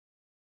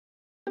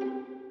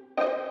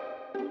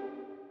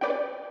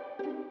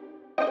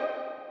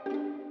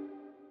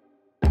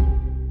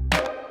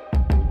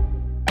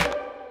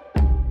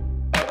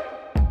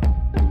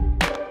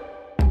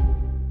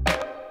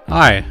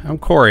Hi, I'm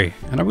Corey,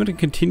 and I'm going to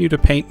continue to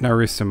paint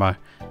Narasimha.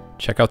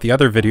 Check out the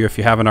other video if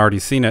you haven't already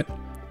seen it.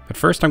 But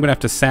first I'm going to have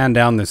to sand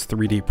down this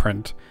 3D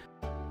print.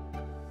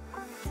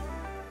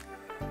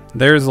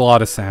 There's a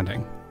lot of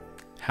sanding.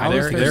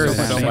 There is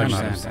so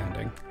much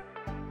sanding.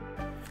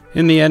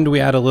 In the end, we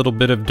add a little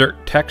bit of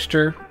dirt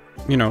texture,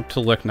 you know, to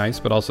look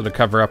nice, but also to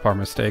cover up our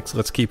mistakes.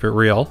 Let's keep it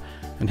real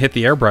and hit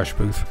the airbrush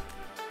booth.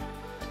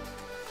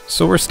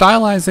 So we're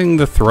stylizing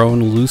the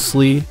throne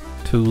loosely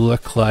to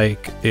look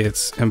like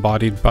it's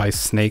embodied by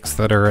snakes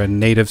that are a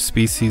native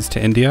species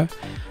to India.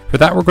 For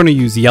that, we're going to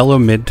use yellow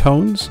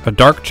midtones, a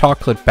dark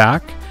chocolate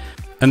back,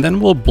 and then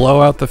we'll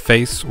blow out the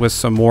face with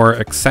some more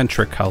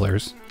eccentric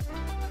colors.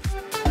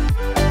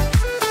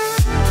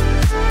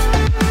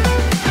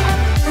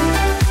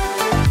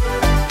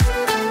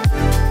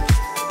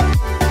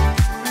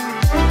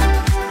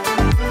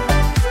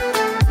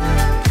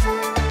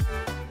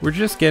 We're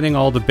just getting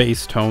all the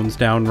base tones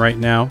down right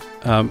now.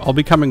 I'll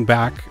be coming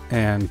back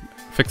and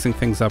fixing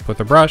things up with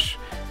a brush,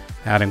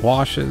 adding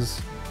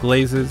washes,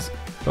 glazes,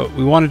 but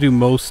we want to do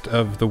most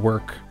of the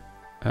work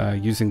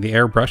using the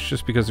airbrush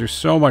just because there's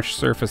so much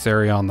surface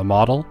area on the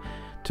model.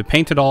 To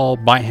paint it all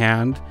by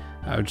hand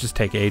would just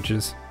take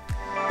ages.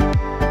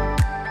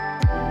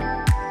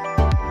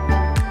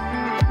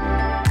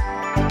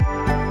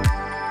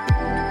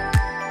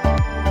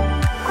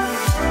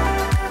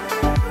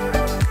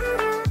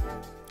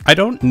 I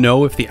don't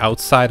know if the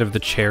outside of the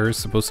chair is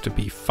supposed to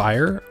be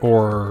fire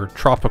or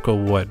tropical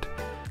wood,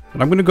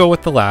 but I'm going to go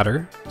with the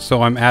latter.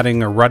 So I'm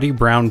adding a ruddy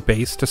brown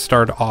base to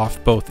start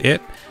off both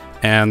it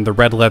and the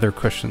red leather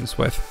cushions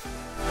with.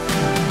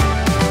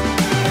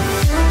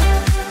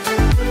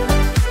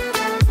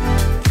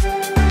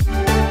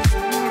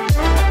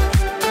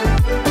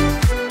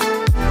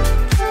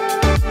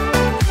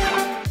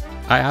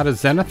 I add a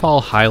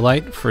zenithal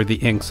highlight for the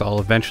inks I'll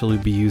eventually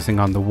be using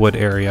on the wood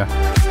area.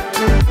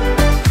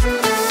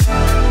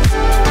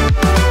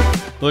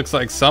 Looks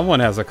like someone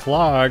has a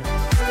clog.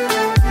 I'm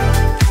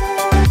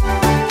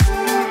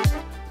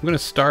going to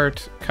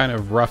start kind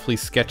of roughly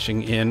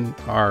sketching in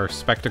our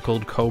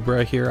spectacled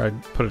cobra here. I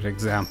put an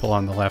example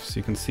on the left so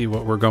you can see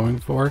what we're going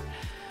for.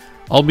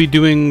 I'll be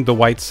doing the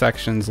white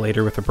sections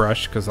later with a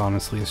brush because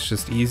honestly it's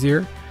just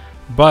easier.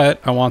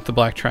 But I want the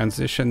black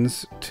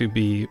transitions to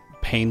be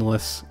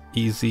painless,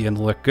 easy, and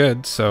look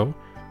good, so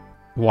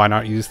why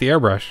not use the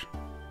airbrush?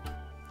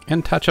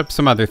 And touch up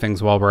some other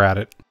things while we're at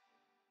it.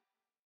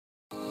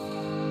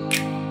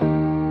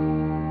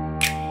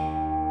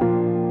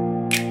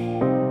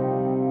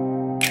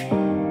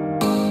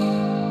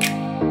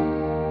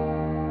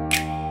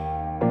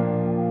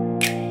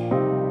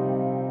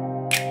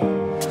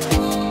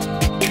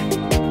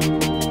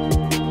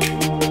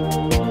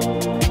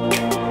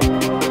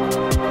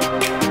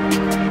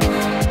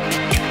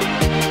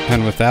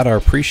 And with that, our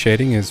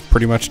pre-shading is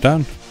pretty much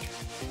done.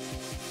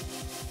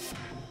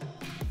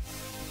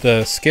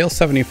 The Scale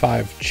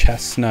 75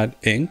 Chestnut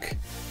ink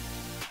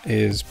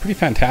is pretty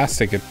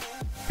fantastic. It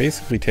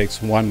basically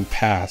takes one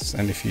pass,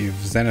 and if you've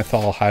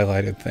zenithal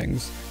highlighted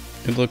things,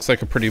 it looks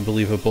like a pretty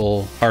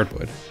believable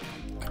hardwood.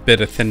 A bit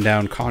of thin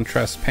down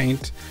contrast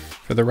paint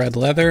for the red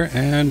leather,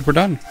 and we're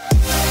done.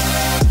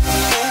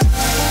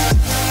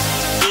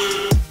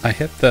 I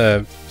hit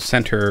the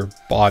center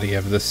body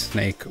of the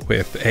snake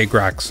with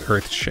Agrax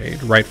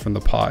Earthshade right from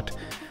the pot.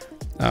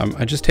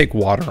 I just take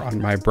water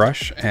on my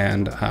brush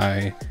and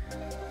I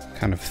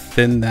kind of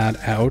thin that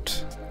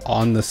out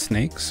on the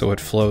snake so it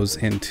flows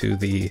into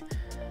the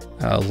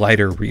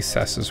lighter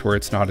recesses where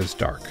it's not as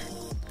dark,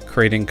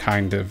 creating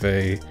kind of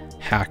a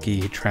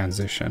hacky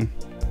transition,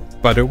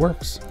 but it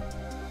works.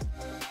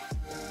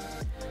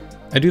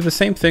 I do the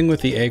same thing with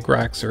the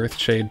Agrax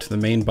Earthshade to the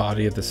main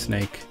body of the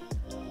snake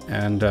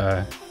and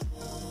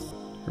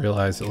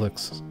realize it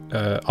looks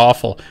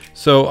awful.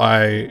 So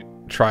I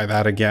try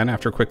that again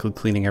after quickly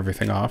cleaning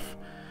everything off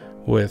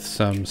with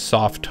some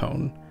soft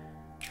tone.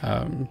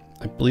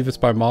 I believe it's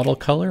by Model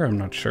Color, I'm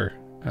not sure.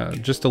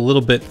 Just a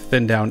little bit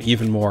thinned down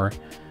even more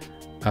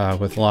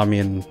with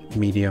Lamian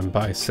Medium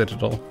by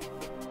Citadel.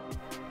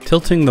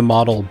 Tilting the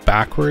model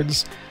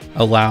backwards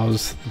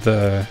allows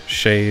the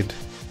shade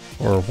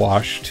or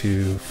wash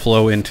to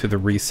flow into the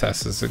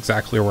recesses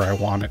exactly where I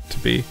want it to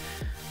be.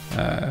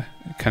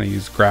 Kind of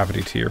use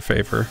gravity to your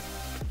favor.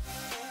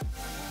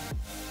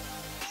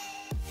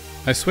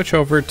 I switch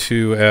over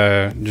to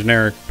a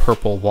generic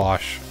purple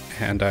wash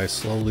and I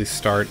slowly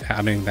start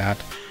adding that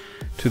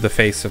to the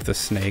face of the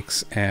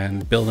snakes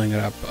and building it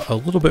up a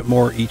little bit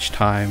more each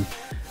time.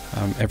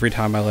 Every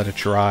time I let it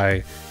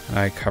dry,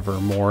 I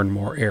cover more and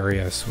more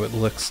area so it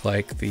looks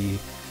like the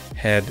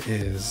head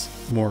is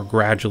more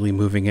gradually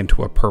moving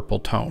into a purple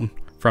tone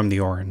from the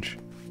orange.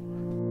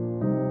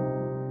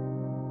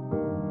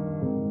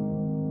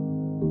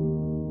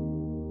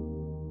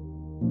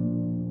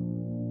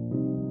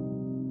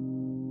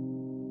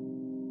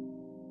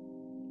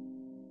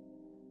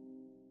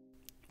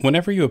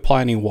 Whenever you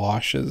apply any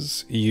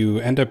washes, you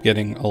end up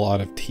getting a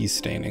lot of tea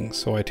staining.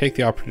 So I take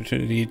the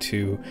opportunity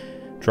to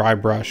dry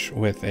brush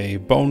with a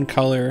bone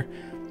color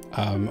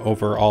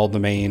over all the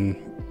main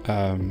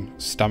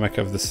stomach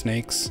of the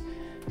snakes,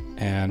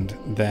 and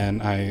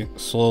then I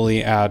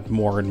slowly add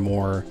more and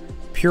more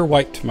pure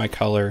white to my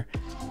color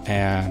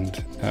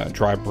and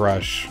dry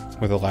brush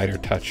with a lighter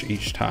touch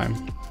each time.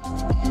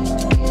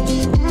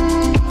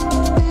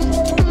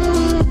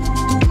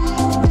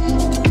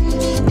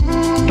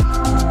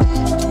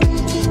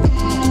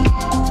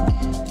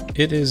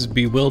 It is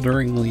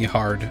bewilderingly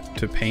hard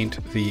to paint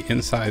the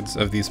insides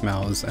of these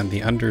mouths and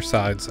the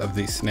undersides of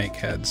these snake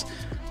heads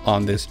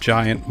on this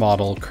giant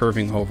model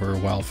curving over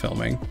while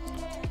filming.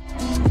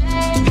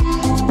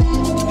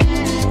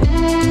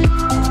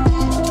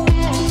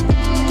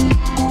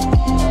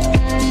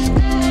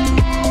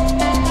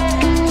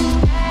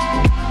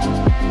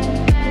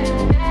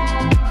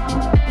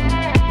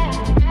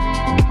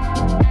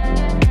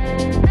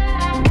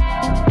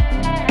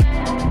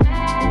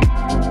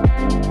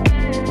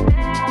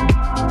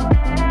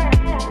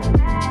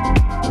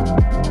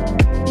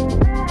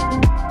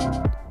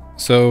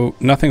 So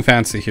nothing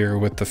fancy here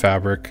with the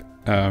fabric.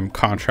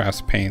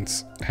 Contrast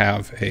paints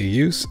have a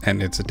use,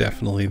 and it's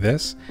definitely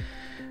this.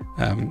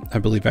 I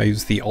believe I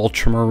use the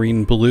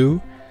ultramarine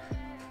blue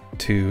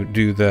to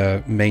do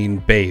the main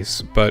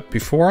base, but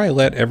before I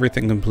let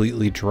everything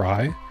completely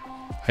dry,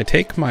 I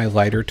take my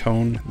lighter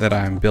tone that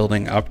I'm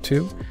building up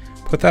to,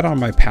 put that on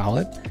my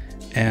palette,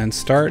 and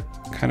start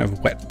kind of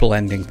wet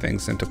blending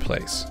things into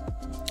place.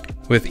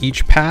 With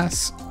each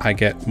pass, I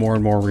get more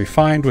and more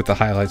refined with the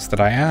highlights that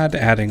I add,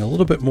 adding a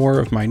little bit more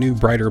of my new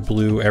brighter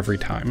blue every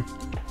time.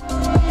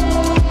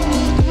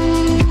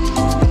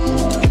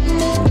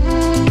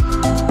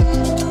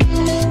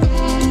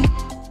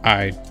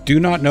 I do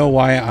not know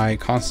why I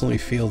constantly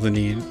feel the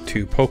need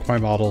to poke my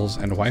models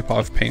and wipe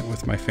off paint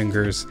with my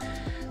fingers.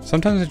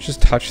 Sometimes I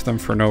just touch them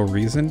for no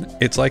reason.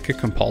 It's like a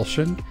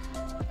compulsion,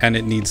 and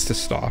it needs to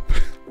stop.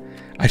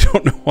 I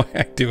don't know why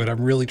I do it.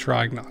 I'm really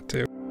trying not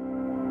to.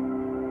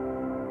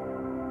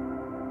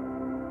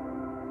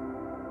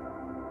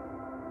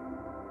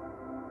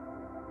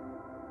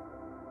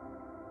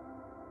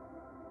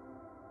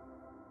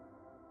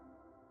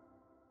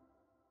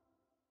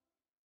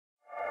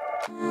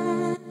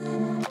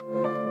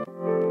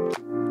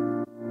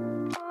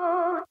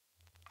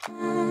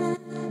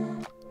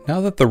 Now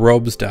that the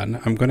robe's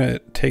done, I'm gonna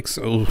take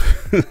I'm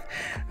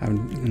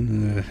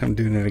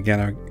doing it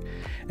again.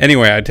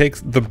 Anyway, I take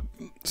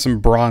some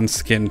bronze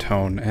skin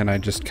tone and I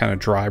just kind of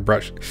dry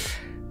brush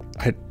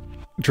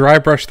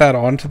that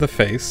onto the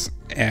face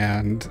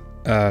and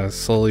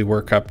slowly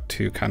work up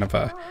to kind of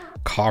a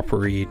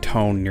coppery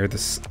tone near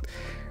this.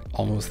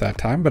 Almost that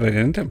time, but I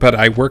didn't. But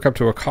I work up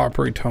to a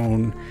coppery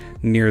tone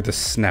near the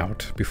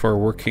snout before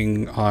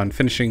working on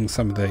finishing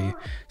some of the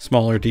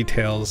smaller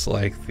details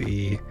like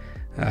the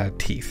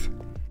teeth.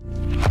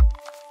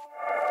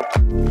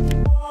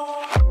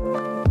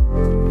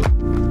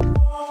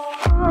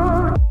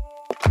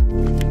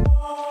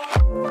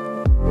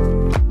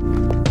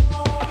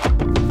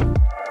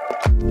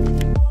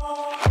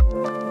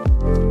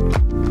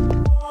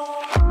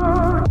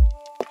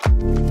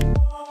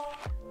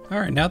 All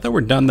right, now that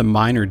we're done the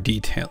minor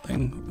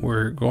detailing,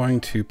 we're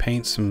going to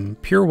paint some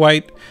pure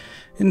white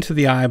into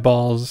the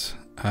eyeballs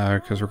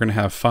because we're going to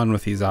have fun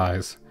with these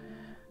eyes.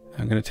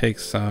 I'm going to take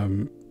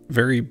some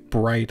very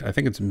bright, I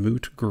think it's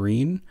moot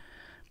green,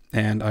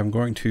 and I'm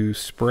going to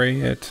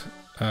spray it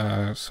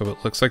so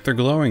it looks like they're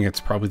glowing. It's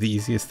probably the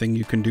easiest thing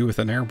you can do with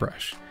an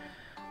airbrush.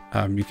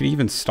 You can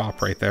even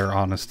stop right there,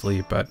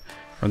 honestly, but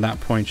from that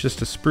point, just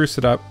to spruce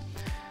it up,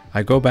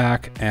 I go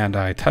back and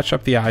I touch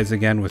up the eyes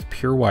again with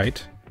pure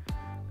white.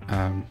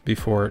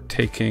 Before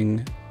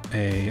taking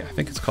I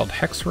think it's called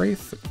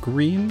Hexwraith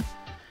green,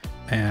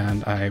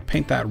 and I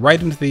paint that right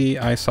into the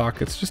eye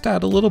sockets, just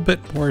add a little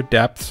bit more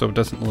depth so it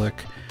doesn't look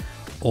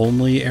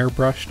only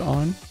airbrushed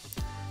on,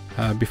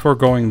 before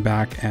going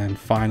back and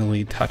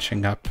finally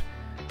touching up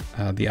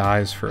the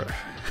eyes for,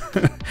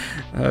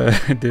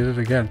 I did it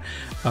again,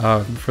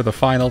 for the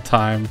final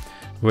time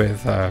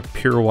with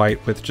pure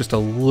white with just a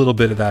little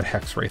bit of that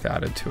Hexwraith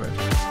added to it.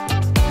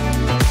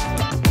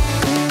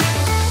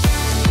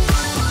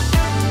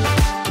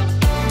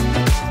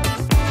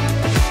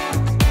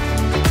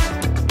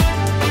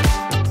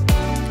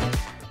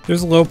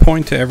 There's a low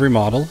point to every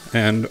model,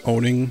 and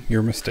owning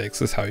your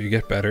mistakes is how you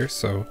get better.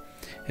 So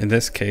in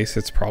this case,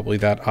 it's probably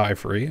that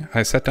ivory.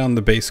 I set down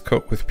the base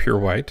coat with pure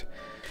white,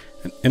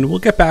 and we'll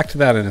get back to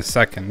that in a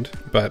second,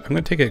 but I'm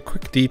going to take a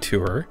quick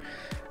detour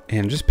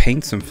and just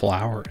paint some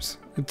flowers.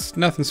 It's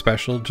nothing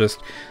special,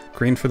 just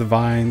green for the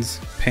vines,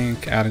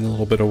 pink, adding a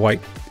little bit of white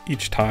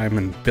each time,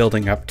 and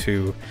building up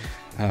to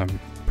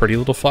pretty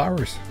little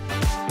flowers.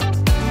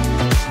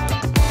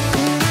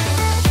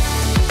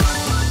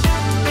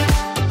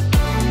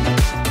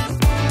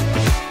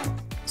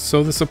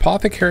 So this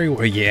apothecary,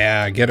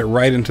 yeah, get it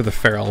right into the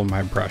ferrule of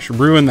my brush.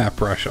 Ruin that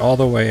brush all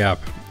the way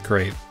up.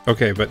 Great.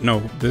 Okay, but no,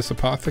 this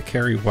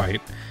apothecary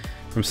white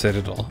from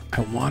Citadel,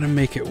 I want to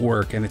make it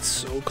work, and it's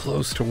so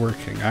close to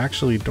working. I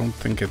actually don't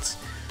think it's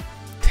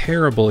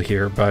terrible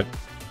here, but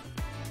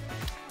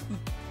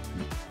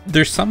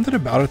there's something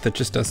about it that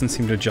just doesn't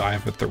seem to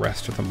jive with the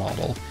rest of the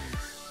model.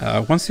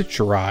 Once it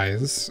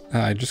dries,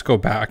 I just go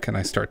back and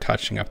I start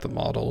touching up the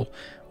model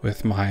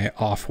with my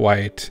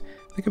off-white,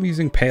 I think I'm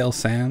using pale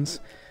sands,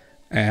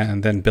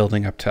 and then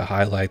building up to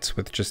highlights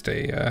with just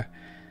a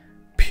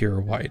pure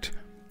white.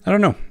 I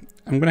don't know.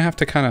 I'm going to have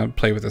to kind of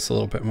play with this a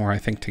little bit more, I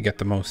think, to get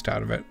the most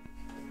out of it.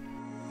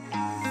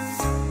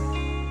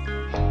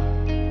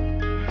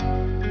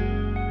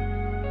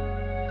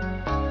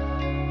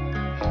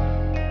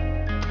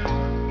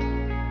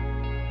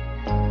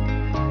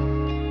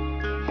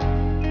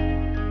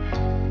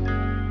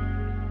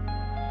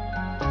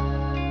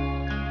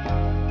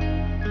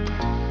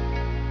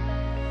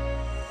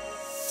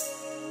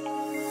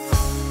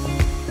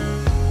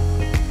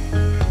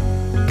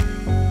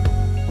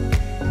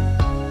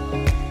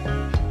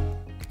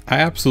 I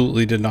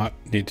absolutely did not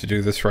need to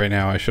do this right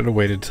now. I should have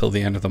waited till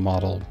the end of the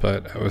model,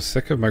 but I was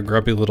sick of my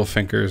grubby little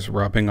fingers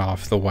rubbing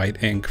off the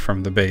white ink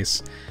from the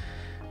base.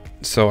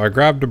 So I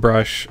grabbed a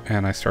brush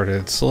and I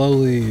started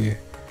slowly,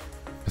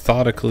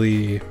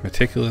 methodically,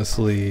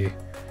 meticulously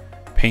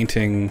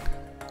painting,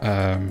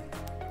 and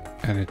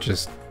it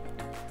just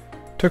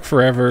took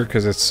forever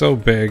because it's so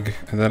big.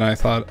 And then I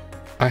thought,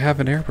 I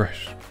have an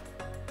airbrush.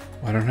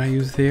 Why don't I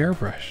use the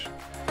airbrush?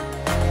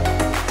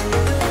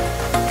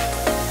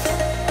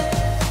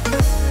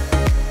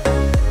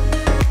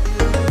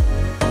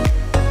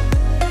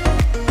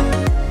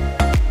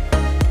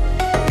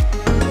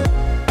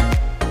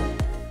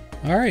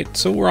 Alright,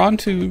 so we're on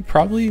to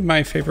probably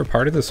my favorite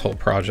part of this whole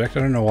project. I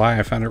don't know why,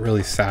 I found it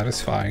really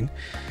satisfying.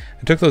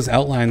 I took those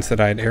outlines that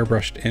I'd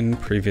airbrushed in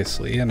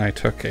previously and I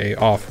took a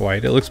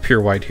off-white. It looks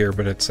pure white here,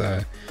 but it's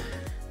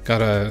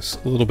got a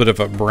little bit of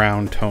a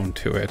brown tone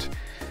to it.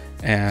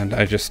 And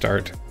I just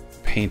start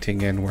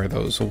painting in where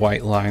those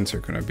white lines are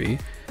going to be.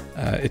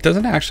 It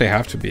doesn't actually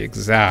have to be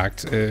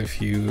exact.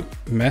 If you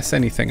mess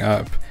anything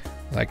up,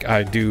 like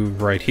I do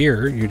right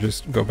here, you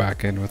just go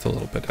back in with a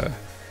little bit of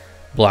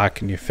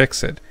black and you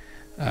fix it.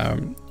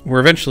 We're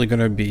eventually going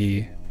to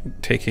be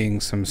taking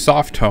some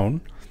soft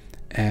tone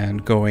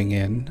and going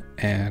in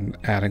and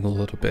adding a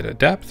little bit of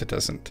depth. It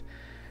doesn't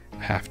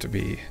have to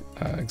be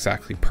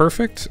exactly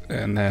perfect.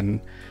 And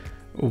then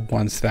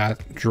once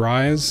that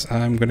dries,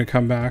 I'm going to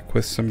come back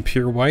with some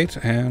pure white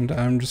and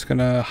I'm just going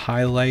to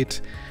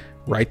highlight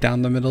right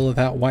down the middle of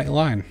that white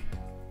line.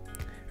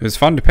 It was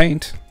fun to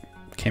paint.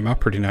 Came out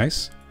pretty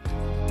nice.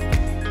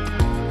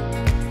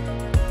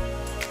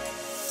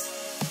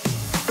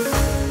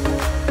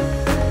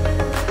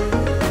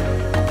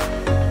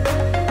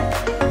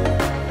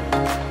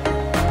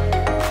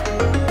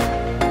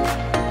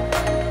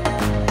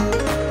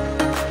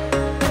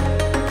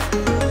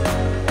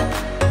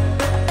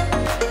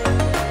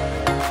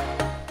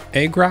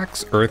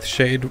 Agrax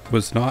Earthshade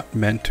was not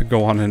meant to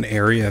go on an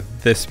area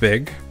this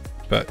big,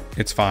 but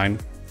it's fine.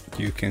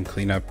 You can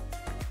clean up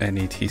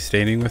any tea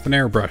staining with an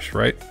airbrush,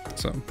 right?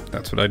 So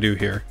that's what I do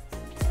here.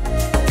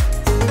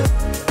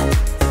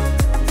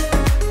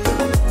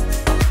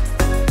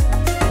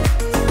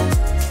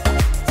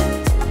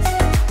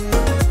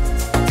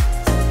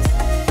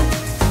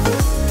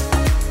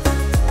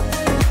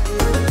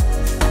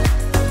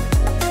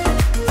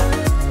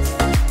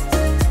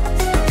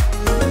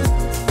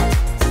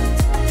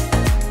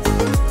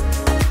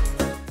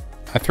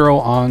 I throw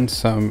on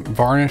some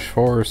varnish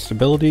for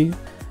stability.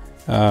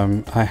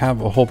 I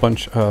have a whole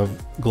bunch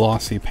of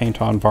glossy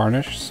paint on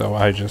varnish, so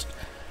I just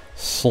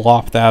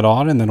slop that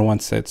on, and then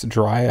once it's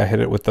dry, I hit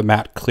it with the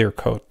matte clear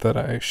coat that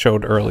I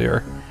showed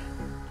earlier.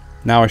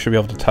 Now I should be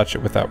able to touch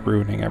it without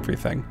ruining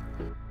everything.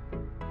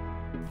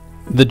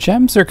 The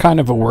gems are kind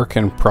of a work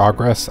in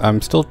progress.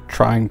 I'm still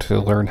trying to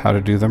learn how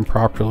to do them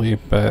properly,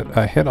 but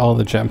I hit all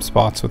the gem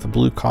spots with a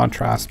blue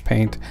contrast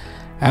paint.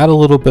 Add a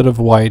little bit of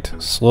white,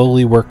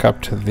 slowly work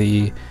up to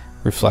the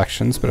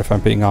reflections, but if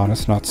I'm being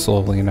honest, not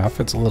slowly enough.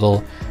 It's a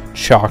little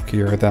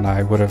chalkier than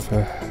I would have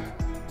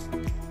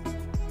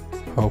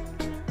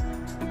hoped.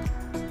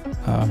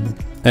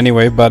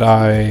 Anyway, but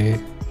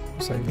what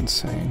was I even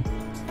saying?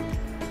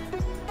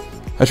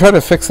 I try to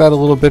fix that a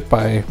little bit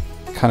by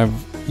kind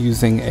of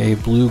using a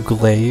blue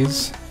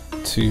glaze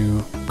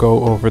to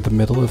go over the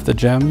middle of the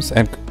gems,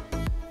 and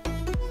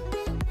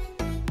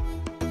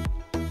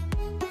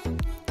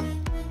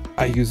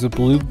I use a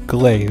blue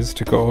glaze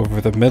to go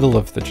over the middle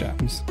of the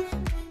gems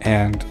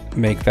and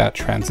make that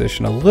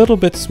transition a little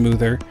bit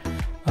smoother.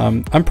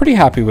 I'm pretty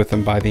happy with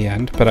them by the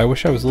end, but I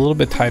wish I was a little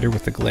bit tighter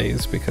with the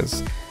glaze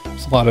because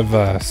there's a lot of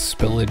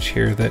spillage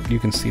here that you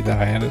can see that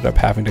I ended up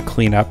having to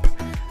clean up.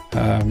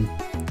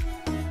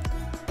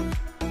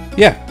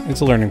 Yeah,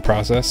 it's a learning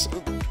process.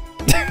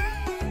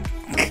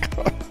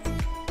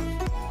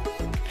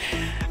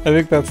 I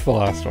think that's the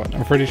last one.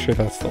 I'm pretty sure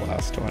that's the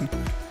last one.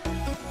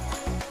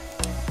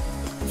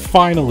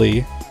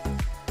 Finally,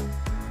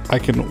 I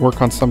can work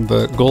on some of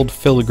the gold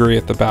filigree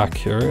at the back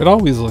here. It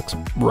always looks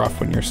rough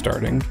when you're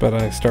starting, but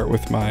I start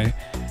with my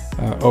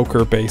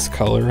ochre base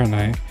color and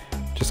I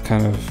just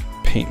kind of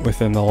paint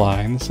within the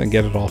lines and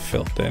get it all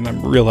filled in.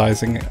 I'm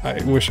realizing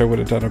I wish I would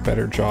have done a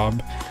better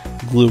job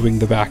gluing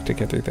the back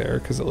together there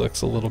because it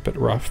looks a little bit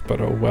rough, but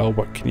oh well,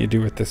 what can you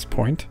do at this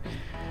point?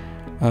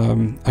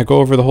 I go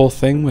over the whole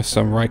thing with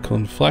some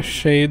Reichel Flesh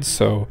shades,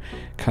 so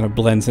kind of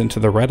blends into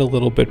the red a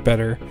little bit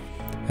better.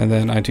 And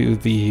then I do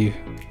the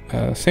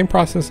same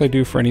process I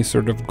do for any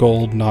sort of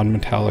gold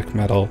non-metallic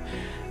metal,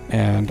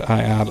 and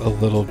I add a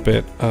little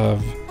bit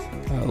of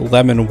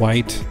lemon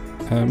white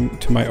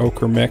to my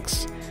ochre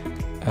mix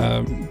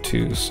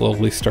to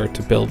slowly start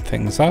to build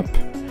things up.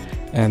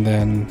 And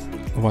then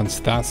once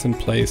that's in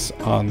place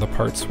on the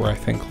parts where I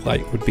think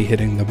light would be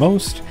hitting the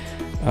most,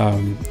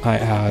 I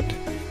add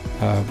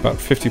about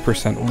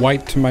 50%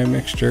 white to my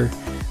mixture,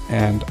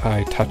 and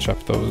I touch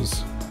up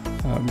those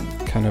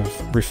kind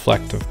of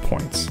reflective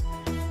points.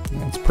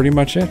 And that's pretty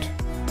much it.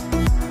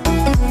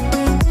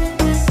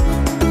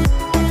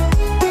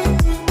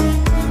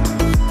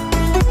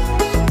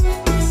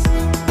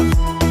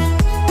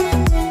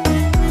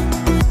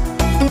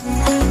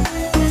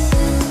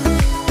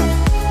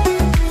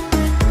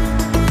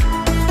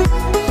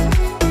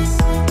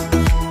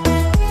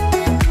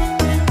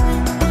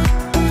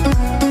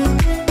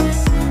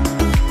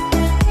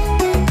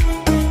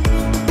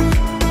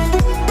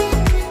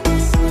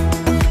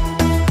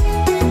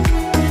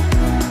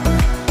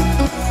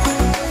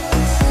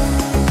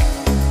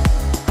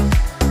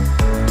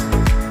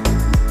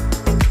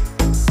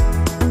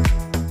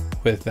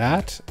 With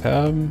that,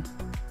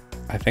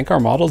 I think our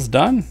model's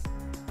done.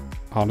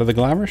 On to the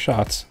glamour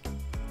shots.